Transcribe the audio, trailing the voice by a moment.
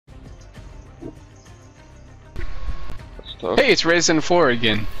tough. Hey, it's Raisin 4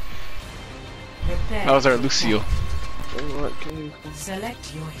 again. That was our Lucio.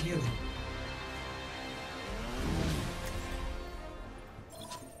 Select your hero.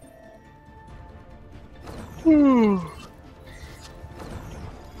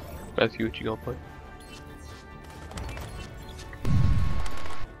 Matthew, what you gonna play?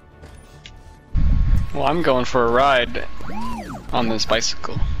 Well, I'm going for a ride on this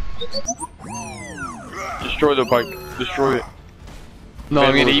bicycle. Destroy the bike. Destroy it. No,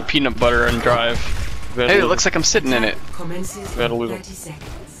 I'm gonna eat peanut butter and drive. Hey, it looks like I'm sitting in it. Vandalism. 30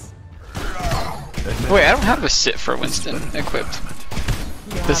 seconds. Wait, I don't have a sit for Winston equipped.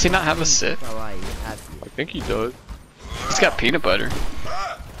 Does he not have a sit? I think he does. He's got peanut butter.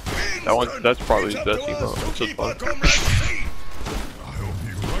 That one, that's probably his best emote. It's just fun. I'll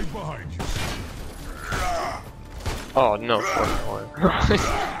be right behind you. Oh no, fucking way.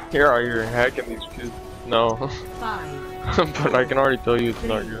 Here are you hacking these kids. No. 5, But I can already tell you it's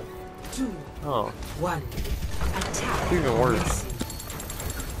not good. 2, Oh. 1. Attack. It's even worse.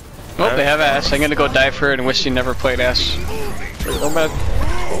 Oh, they have Ash. I'm gonna go die for it and wish she never played Ash. No matter.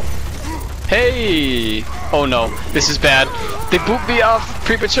 Hey! Oh no, this is bad. They boot me off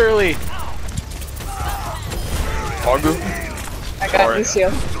prematurely. Agu? I got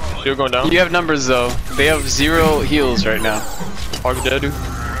Lucio. Shield going down? You have numbers though. They have 0 heals right now. Agu dead, dude. This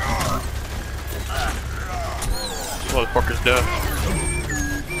motherfucker's dead.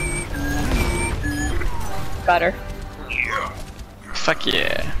 Got her. Fuck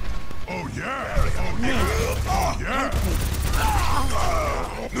yeah. Oh yeah! Oh yeah! Oh yeah!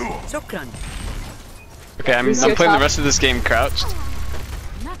 Okay, I'm playing the rest of this game crouched.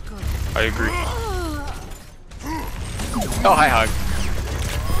 I agree. Oh, hi, Hog.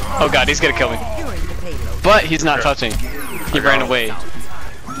 Oh god, he's gonna kill me. But he's not touching. He ran away.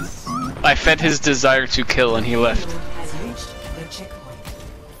 I fed his desire to kill and he left. Has reached the checkpoint.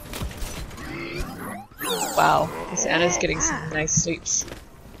 Wow, this Anna's getting some nice sleeps.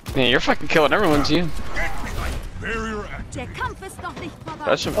 Man, you're fucking killing everyone, Gene. Barrier active.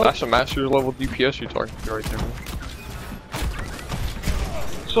 That's some master level DPS you're talking to right there, man.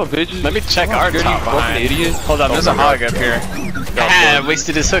 What's up, bitches? Let me check Oh, our good, top you fucking behind. idiot. Hold on, there's a hog up here. Ah, God,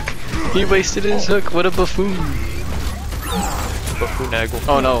 wasted his hook. He wasted his hook. What a buffoon. Buffoonaggle.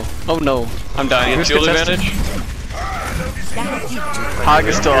 Oh no. Oh no. I'm dying. Who's Field contested? advantage? Hog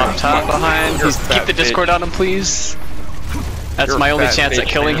is still up top behind. You're a Keep fat the Discord bitch. on him, please. That's You're a my only fat chance at bitch,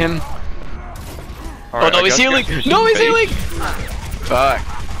 killing man. him. All Oh right, no, I he's got healing! you. No, he's Bait. healing! Fuck.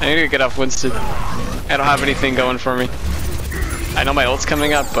 I need to get off Winston. I don't have anything going for me. I know my ult's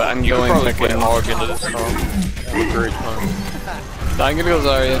coming up, but I'm You could going probably put fucking... Hog into this song. Have a great time. I'm gonna go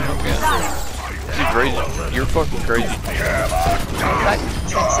Zarya. Okay. You're crazy. You're fucking crazy. Got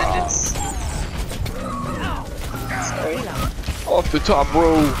Transcendence. Sorry. Off the top,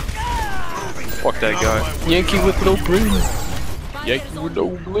 bro. Fuck that guy. Yankee with no brain. Yankee with no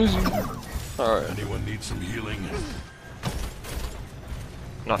blizzard. Alright. Anyone need some healing?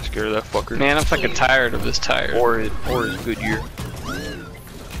 Not scared of that fucker. Man, I'm fucking tired of this tire. Or his Goodyear.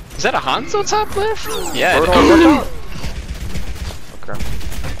 Is that a Hanzo top left? Yeah, it Or is. top. Okay.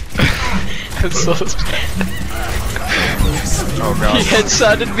 It's so Oh He god.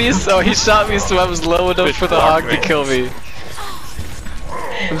 headshotted me, so he shot me so I was low enough Bitch for the blocked hog to me. kill me.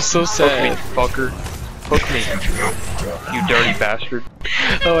 I'm so Hook me, sad. fucker. Hook me. You dirty bastard.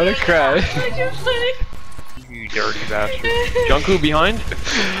 I wanna cry. You dirty bastard. Junku behind?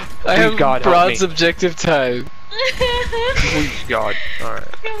 I have God, help bronze me. objective time. Please God. Alright.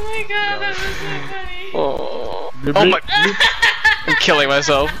 Oh my god, that was so funny. Oh, oh my! I'm killing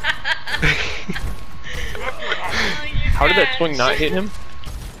myself. How did that swing not hit him?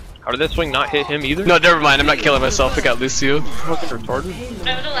 How did that swing not hit him either? No, never mind. I'm not killing myself. I got Lucio. Fucking retarded.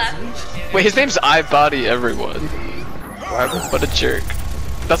 I would've laughed. Wait, his name's I Body Everyone. What a jerk.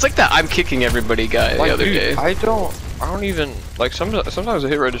 That's like that I'm kicking everybody guy the other dude, day. I don't even like sometimes the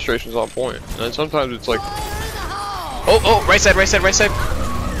hit registration's on point, and then sometimes it's like, Oh, right side.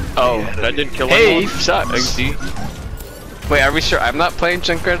 Oh, that didn't kill hey, anyone. sucks. XD, Wait, are we sure? I'm not playing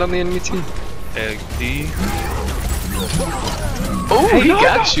Junkertown on the enemy team. XD. Oh, Hey, he no,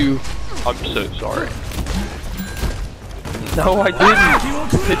 got you. I'm so sorry. No, I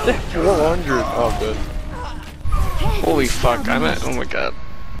didn't. Hit that 400. Oh, good. Holy fuck! I'm at. Oh my god.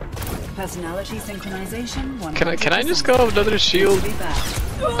 Personality synchronization. Can I just go another shield? Be back.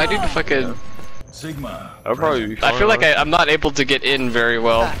 I need to fucking. Sigma. That'll probably be fine. I feel like I'm not able to get in very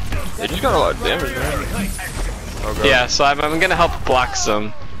well. They just got a lot of damage, man. Oh, God. Yeah, so I'm gonna help block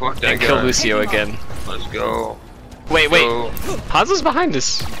some Fuck that and kill guy. Lucio again. Let's go. Wait, Go. Hanzo's behind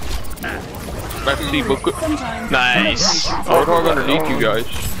us. Let's see, but good. Nice. Roadhog underneath you guys.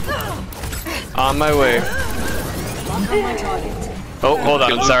 On my way. Lock on my target. Oh, hold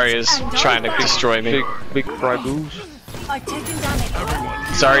on. Zarya is trying to destroy me. Big fry goose. I've taken damage.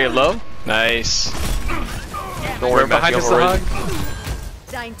 Zarya low. Nice. Don't worry, Behind us, Matthew, the I'm hog. already.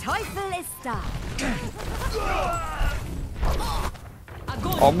 Dein Teufel ist da.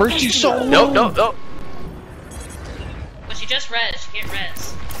 Oh, Mercy's so low. Nope. But she just res. She can't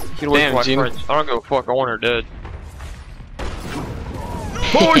res. Get away Damn, from my Gene. friends. I don't give a fuck. I want her dead.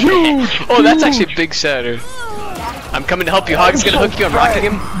 Oh, huge! Oh, that's actually a big shatter. I'm coming to help you. Hog's gonna hook you. I'm rocking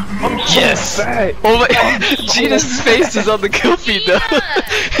him. Yes! Oh my! Gina's face is on the kill feed though.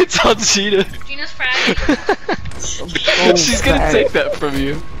 It's on Gina. Gina's frag. She's gonna take that from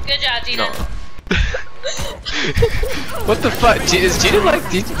you. Good job, Gina. What the fuck? Is Gina like?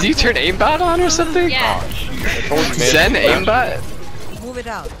 Do you turn aimbot on or something? Yeah. Zen aimbot? Move it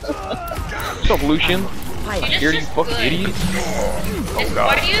out. What's up, Lucian? She's Here, you just fucking good. idiot.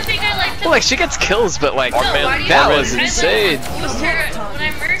 Why do you think I like to? Well, like she gets kills, but like No, why do you that think was I insane. used her when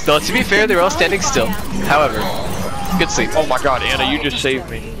I merged? Though to be fair, they were all standing still. However, good sleep. Oh my god, Anna, you just saved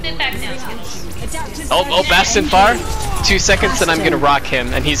me. Sit back down, Skittles. Oh, Bastion far. 2 seconds, and I'm gonna rock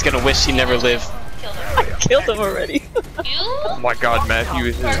him, and he's gonna wish he never lived. Killed her. Killed him already. You Oh my god, Matthew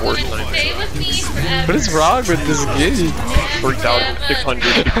is his are worst going to nightmare. stay with me forever. What is wrong with this game?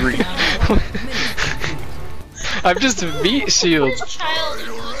 3,600 degrees. I'm just meat shield. Child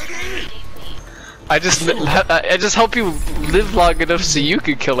who was trying to date me. I just hope you live long enough so you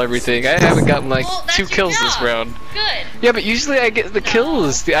can kill everything. I haven't gotten like Well, that's 2 your kills this job. round. Good. Yeah, but usually I get the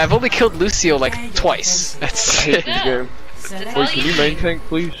kills. I've only killed Lucio like twice. That's I hate it. this game. Select Wait, can you main tank,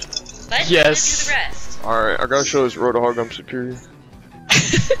 please? Let Yes. Gina do the rest. Alright, I gotta show this Roadhog I'm superior.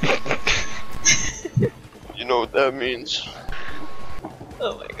 You know what that means.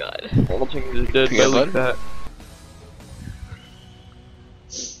 Oh my god. All things is dead, You got belly blood? fat.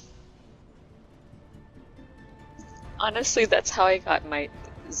 Honestly, that's how I got my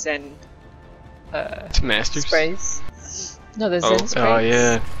Zen Masters. sprays. No, the Oh. Zen sprays. Oh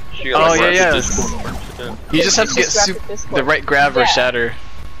yeah. She Oh, got, like, yeah, rapid yeah. Discord points, yeah. You just have to get Just grab the Discord. the right grab or Yeah. shatter.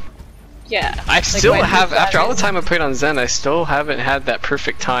 Yeah. I still when have, you after all the grab time I played on Zen, I still haven't had that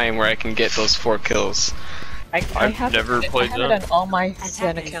perfect time where I can get those 4 kills. I I've have never it, played I have Zen. it on all my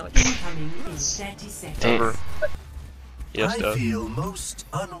Zen Attackers accounts. incoming in 30 seconds. Damn. Never. Yes, I Dad. feel most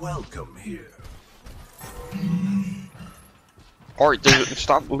unwelcome here. Alright,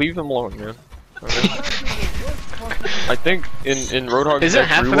 stop, leave him alone, man. Okay. I think in Roadhog's Isn't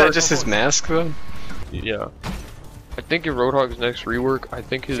next half of rework, that just his mask though? yeah. I think in Roadhog's next rework, I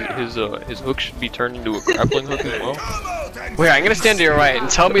think his hook should be turned into a grappling hook as well. Wait, I'm gonna stand to your right and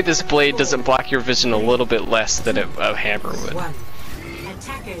tell me this blade doesn't block your vision a little bit less than a hammer would. One.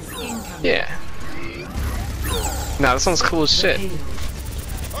 Attackers incoming. Yeah. Nah, this one's cool as shit.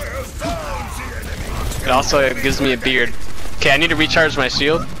 It also gives me a beard. Okay, I need to recharge my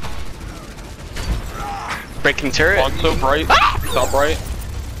shield. Breaking turret. On so bright. Stop right.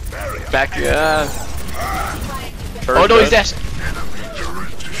 Back. Oh Turret no, he's dead. dashing.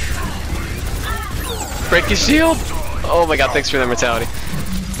 Break his shield. Oh my god, thanks for that mortality.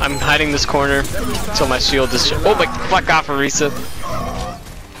 I'm hiding this corner until my shield is. Oh my, fuck off, Arisa.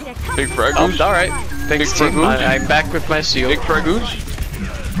 Big frag Oh, goose. alright. Thanks, Big team. frag goose. I'm back with my shield. Big frag goose.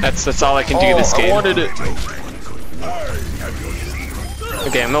 That's all I can do Oh, this I game. wanted it.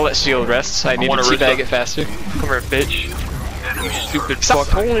 Okay, I'm gonna let shield rest. I need to want Arisa. teabag it faster. Come here, bitch. You stupid Stop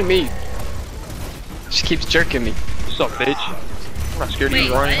fuck. pulling me. She keeps jerking me. What's up, bitch? I'm not scared of Wait,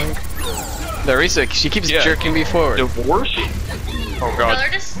 you, Ryan. what? Larissa, she keeps Yeah. jerking me forward. Divorce? Oh Tell god.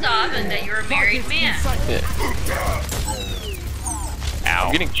 her to stop and that you're a married man.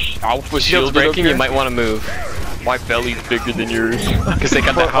 I'm getting alpha Shield's shielded up breaking, here. you might want to move. My belly's bigger than yours. Because they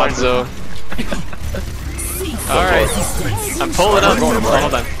got that Hanzo. Alright. I'm pulling up. Oh,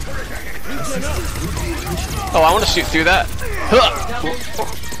 hold on. Oh, I want to shoot through that. Huh.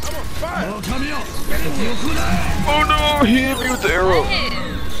 Oh no, he hit me with the arrow.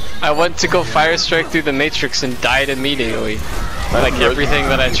 I went to go fire strike through the matrix and died immediately. Like everything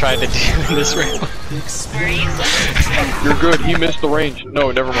that I tried to do in this round. You're good, he missed the range.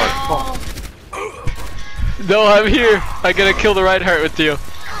 No, never mind. Oh. No, I'm here. I gotta kill the Reinhardt with you.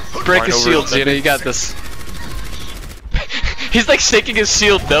 Break his Rhino shield, versus Gina. You got this. He's like shaking his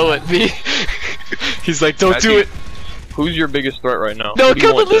shield though at me. He's like, don't do it. Who's your biggest threat right now? No, Who do you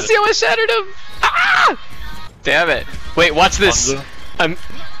kill the want to- Lucio. I shattered him. Ah! Damn it. Wait, watch this. Hanzo?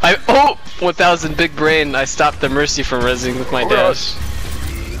 Oh, 1000 big brain. I stopped the Mercy from rezzing with my Oh, dash.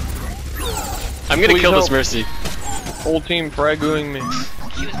 I'm gonna Please kill this help. Mercy. Whole team fragging me.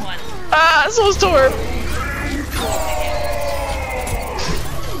 She was one. Ah, so storm.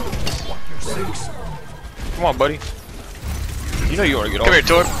 Come on, buddy. You know you want to get off. Come here,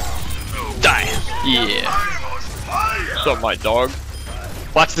 Torb. Die. Yeah. What's up, my dog?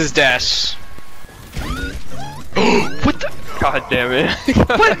 Watch this dash. What the? God damn it.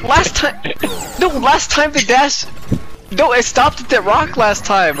 What? Last time? No, last time the dash. No, I stopped at that rock last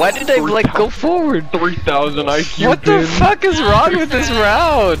time. Why did I like go forward? 3,000 IQ. What the pin. fuck is wrong with this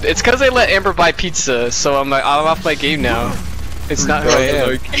round? It's because I let Amber buy pizza, so I'm off my game now. It's not who I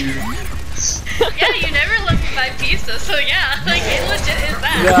am. Yeah, you never let me buy pizza, so yeah, like it legit is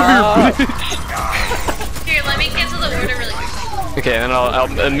that. Here, let me cancel the order really quick. Okay, and I'll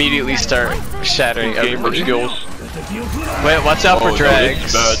immediately start shattering Gamer everybody. skills. Wait, watch out for Oh, no, drags.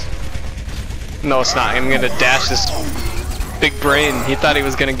 it's bad. No, it's not. I'm gonna dash this big brain. He thought he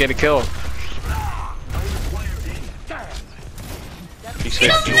was gonna get a kill. He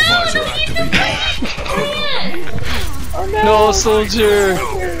said, No, soldier.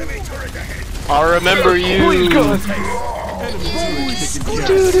 I'll remember you.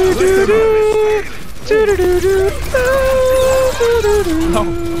 no,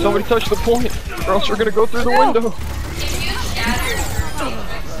 somebody touch the point, or else we're gonna go through the window.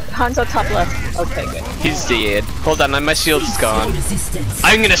 Hanzo top left. Okay, good. He's dead. Hold on, my shield's gone.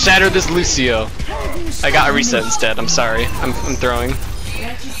 I'm gonna shatter this Lucio. I got a reset instead. I'm sorry. I'm throwing. The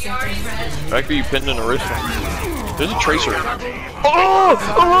fact that you pinned in a wrist. There's a tracer. Oh!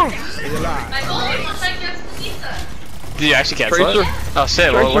 My phone looks like there's pizza. Did you actually cancel it? Tracer. Oh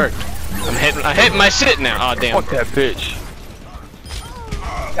shit! Well, it worked. I'm hitting my shit now. Oh damn. Fuck that bitch.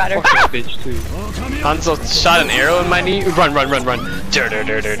 Got her. Fuck that bitch too. Hanzo shot an arrow in my knee. Run, run, run, run.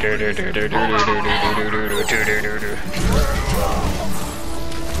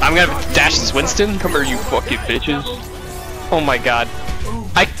 I'm gonna dash this Winston. Come here, you fucking bitches. Oh my god.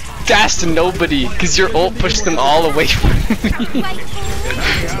 I dashed to nobody because your ult pushed them all away from me.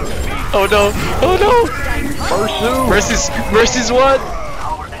 Oh no. Oh no. Mercy's what?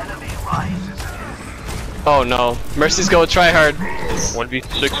 Oh no. Mercy's going try hard.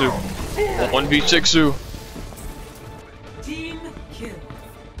 1v6u. 1v6u. Team kill.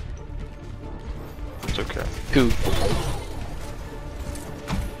 It's okay. Who?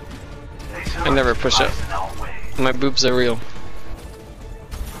 I never push up. My boobs are real.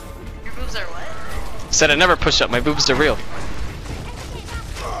 Your boobs are what? Said I never push up. My boobs are real.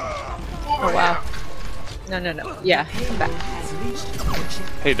 Oh wow. No. Yeah, he's back.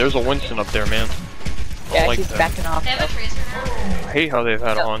 Hey, there's a Winston up there, man. Yeah, like he's that. backing off. They have a though. tracer now. I hate how they've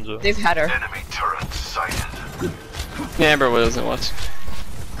had Hanzo. They've had her. Enemy turret sighted. Yeah, Amber wasn't watch.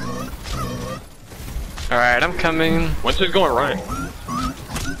 Alright, I'm coming. Winston's going right.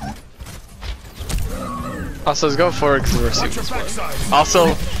 Also, let's go forward because we're super smart. Also,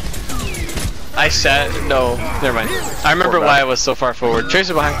 I sat. No, never mind. I remember why I was so far forward.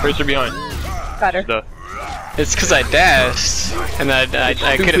 Tracer behind. Tracer behind. Got her. The It's because I dashed, and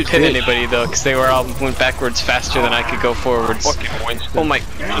I couldn't pin anybody though, because they were all went backwards faster than I could go forwards. fucking Winston. Oh my,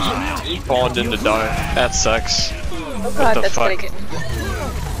 Just spawned in to die. that sucks. Oh god, the that's fuck? gonna get me.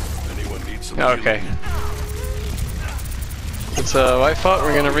 Anyone need some Okay. It's a white fault.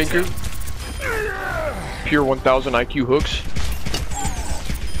 We're gonna regroup. Pure 1000 IQ hooks.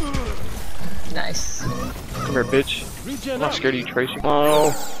 Nice. Come here, bitch. I'm not scared of you, Tracy. Oh,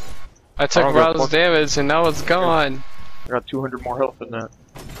 I took don't give a Rob's fuck. damage and now it's gone. I got 200 more health than that.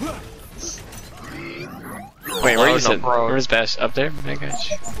 Wait, where Oh, you no, sit? bro. Where's Bash? Up there? I got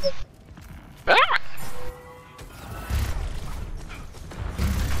you. Ah!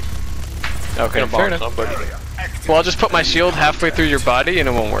 Okay, Gonna fair bomb enough. somebody. Well, I'll just put my shield halfway through your body and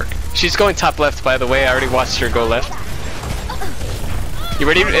it won't work. She's going top left, by the way. I already watched her go left. You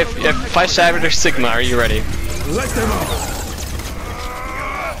ready? If I shattered her Sigma, are you ready? Let them out.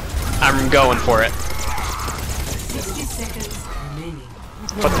 I'm going for it. 60 seconds remaining.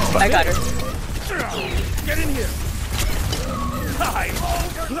 What the fuck? I got her. Get in here.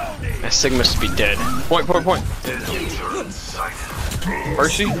 My Sigma should be dead. Point.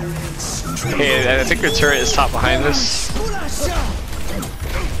 Mercy? Hey, I think her turret is top behind us.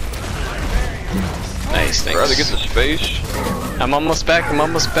 Nice, I'd rather get thanks. the space. I'm almost back.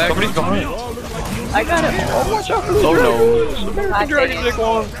 Somebody's behind. I got it. Oh, watch out for the Oh dragon. no. God Dragon dang dick it.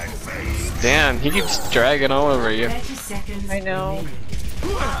 long. Damn, he keeps dragging all over you. 30 seconds. I know.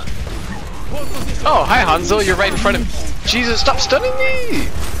 Oh, hi Hanzo, you're right in front of me. Jesus, stop stunning me!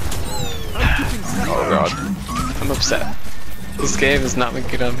 Oh god. I'm upset. This game is not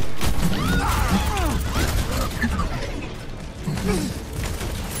looking on me.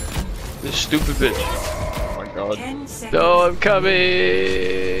 This stupid bitch. Oh my god. 10 seconds. No, I'm coming.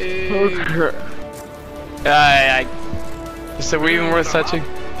 Is it even worth touching?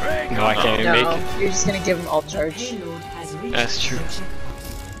 No, I can't even make No, it. you're just gonna give them all charge. Payload has reached That's true. objective.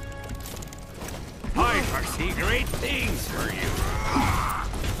 I foresee great things for you.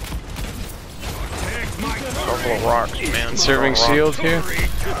 Protect my Couple of rocks, man. Serving Couple of shield here.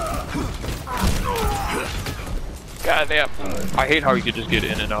 God damn. I hate how you could just get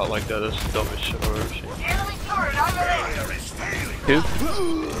in and out like that. That's the dumbest shit I've ever seen. Who?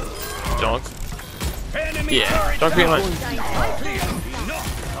 Dunk? Yeah. Dunk behind.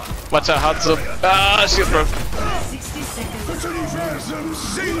 Watch out, hot up. Ah, shit, bro. 60 seconds.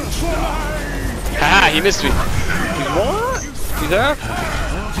 Haha, he missed me. What? He's there?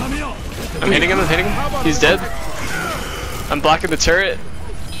 I'm hitting him. He's dead. I'm blocking the turret.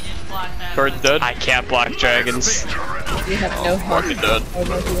 Bird's dead. I can't block dragons. You have no health. Fucking dead. Or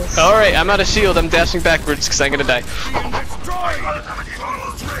no heals. Alright, I'm out of shield. I'm dashing backwards because I'm gonna die.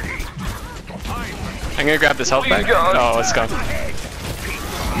 I'm gonna grab this health back. Oh, it's gone.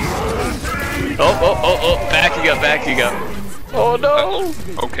 Oh, back you go. Oh no!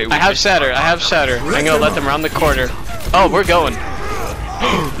 Okay, I have shatter. I'm gonna let them round the corner. Oh, we're going.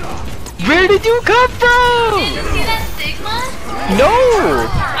 Where did you come You from? didn't see that Sigma? No!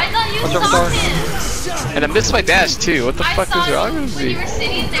 I thought you saw him. And I missed my dash too. What the I fuck saw is wrong him with when you me? were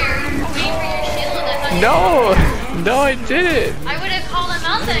sitting there waiting for your shield. I thought No, I didn't. I would have called him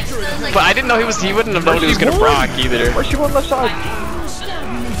out then because I was like, But I didn't know he wouldn't have known he was gonna proc either. Where's she on left side?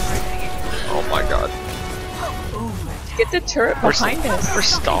 Oh my god. Get the turret We're, behind us. we're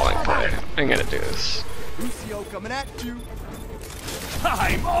stalling play. I'm gonna do this.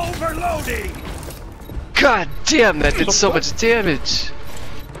 I'm overloading. God damn, that did so much damage.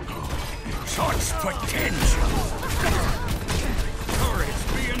 Such potential. Turret's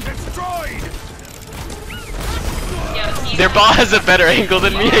being destroyed. Their ball has a better angle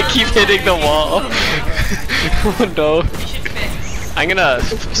than me. I keep hitting the wall. Oh no. I'm gonna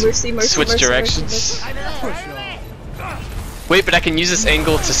Mercy, switch directions. Wait, but I can use this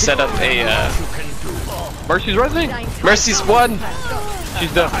angle to set up a. Mercy's rising. Mercy's one.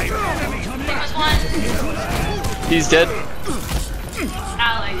 She's dead. Sigma's one. He's dead.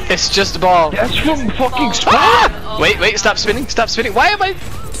 Alex. It's just a ball. That's from fucking Ah! Wait, stop spinning. Why am I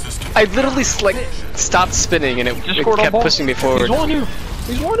literally like stopped spinning and it scored on kept ball. pushing me forward. He's on you.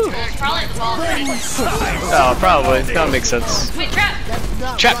 He's on you. It's probably the ball. Oh, probably. That would make sense. Wait, trap.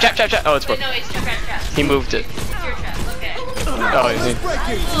 Trap. Oh, it's Wait, broken. no, it's your trap. He moved it. It's your trap. Okay. Oh, he did.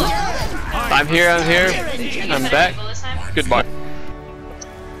 I'm here. I'm back. Well, this time. Goodbye.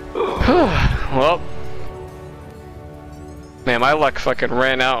 Well, man, my luck fucking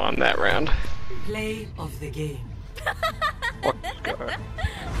ran out on that round. Play of the game.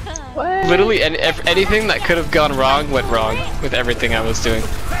 What? Literally, anything that could have gone wrong went wrong with everything I was doing.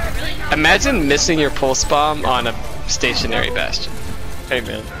 Imagine missing your pulse bomb on a stationary bastion. Hey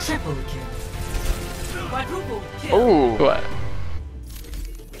man. Triple kill. Quadruple kill. Ooh. What?